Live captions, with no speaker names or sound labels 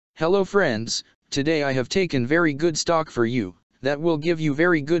Hello friends, today I have taken very good stock for you, that will give you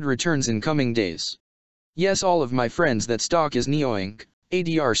very good returns in coming days. Yes, all of my friends, that stock is NIO Inc.,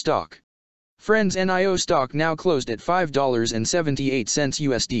 ADR stock. Friends, NIO stock now closed at $5.78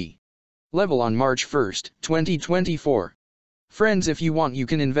 USD. Level on March 1, 2024. Friends, if you want, you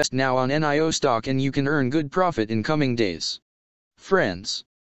can invest now on NIO stock and you can earn good profit in coming days. Friends,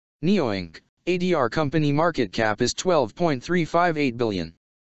 NIO Inc., ADR company market cap is 12.358 billion.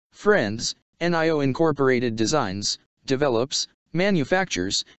 Friends, NIO Incorporated designs, develops,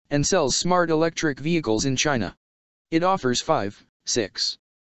 manufactures, and sells smart electric vehicles in China. It offers 5, 6,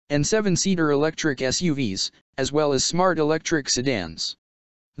 and 7-seater electric SUVs, as well as smart electric sedans.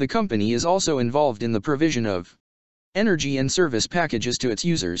 The company is also involved in the provision of energy and service packages to its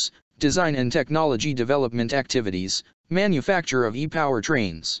users, design and technology development activities, manufacture of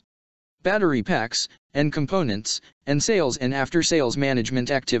e-powertrains, battery packs, and components, and sales and after-sales management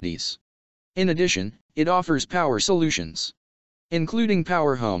activities. In addition, it offers power solutions, including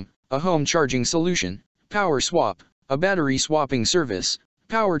Power Home, a home charging solution, Power Swap, a battery swapping service,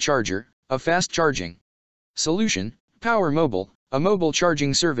 Power Charger, a fast charging solution, Power Mobile, a mobile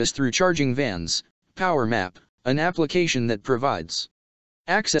charging service through charging vans, Power Map, an application that provides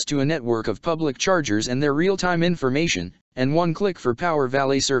access to a network of public chargers and their real-time information, and One Click for Power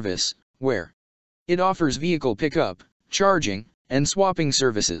Valet service, where it offers vehicle pickup, charging, and swapping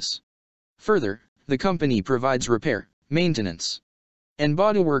services. Further, the company provides repair, maintenance, and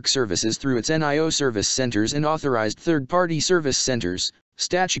bodywork services through its NIO service centers and authorized third-party service centers,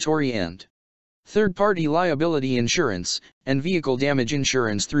 statutory and third-party liability insurance, and vehicle damage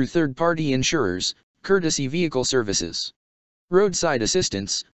insurance through third-party insurers, courtesy vehicle services, roadside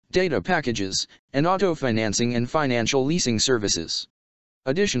assistance, data packages, and auto financing and financial leasing services.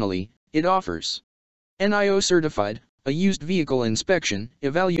 Additionally, it offers NIO certified, a used vehicle inspection,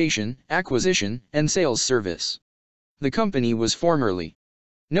 evaluation, acquisition, and sales service. The company was formerly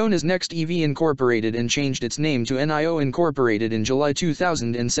known as Next EV Incorporated and changed its name to NIO Incorporated in July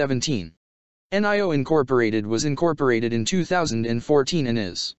 2017. NIO Incorporated was incorporated in 2014 and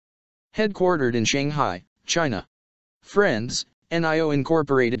is headquartered in Shanghai, China. Friends, NIO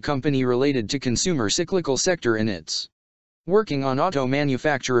Incorporated company related to consumer cyclical sector and its working on auto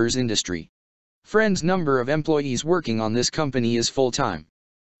manufacturers industry. Friends, number of employees working on this company is full-time.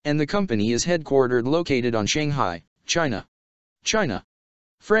 And the company is headquartered located on Shanghai, China.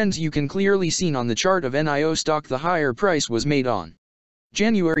 Friends, you can clearly seen on the chart of NIO stock the higher price was made on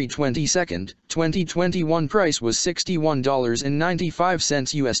January 22, 2021 price was $61.95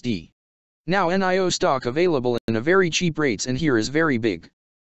 USD. Now NIO stock available in a very cheap rates, and here is very big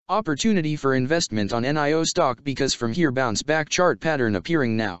opportunity for investment on NIO stock because from here bounce back chart pattern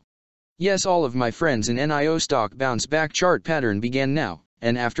appearing now. Yes, all of my friends, in NIO stock bounce back chart pattern began now,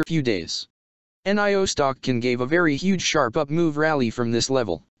 and after few days NIO stock can give a very huge sharp up move rally from this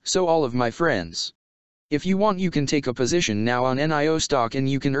level. So all of my friends, if you want, you can take a position now on NIO stock and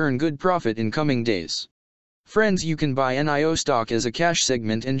you can earn good profit in coming days. Friends, you can buy NIO stock as a cash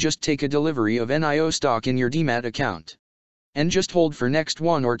segment and just take a delivery of NIO stock in your demat account and just hold for next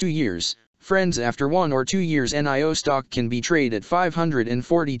 1 or 2 years. Friends, after 1 or 2 years NIO stock can be traded at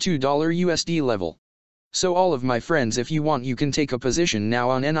 $542 USD level. So all of my friends, if you want, you can take a position now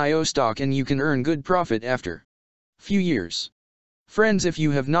on NIO stock and you can earn good profit after few years. Friends, if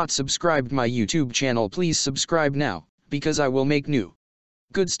you have not subscribed my YouTube channel, please subscribe now, because I will make new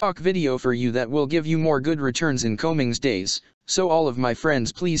good stock video for you that will give you more good returns in coming days. So all of my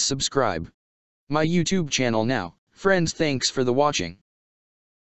friends, please subscribe my YouTube channel now. Friends, thanks for the watching.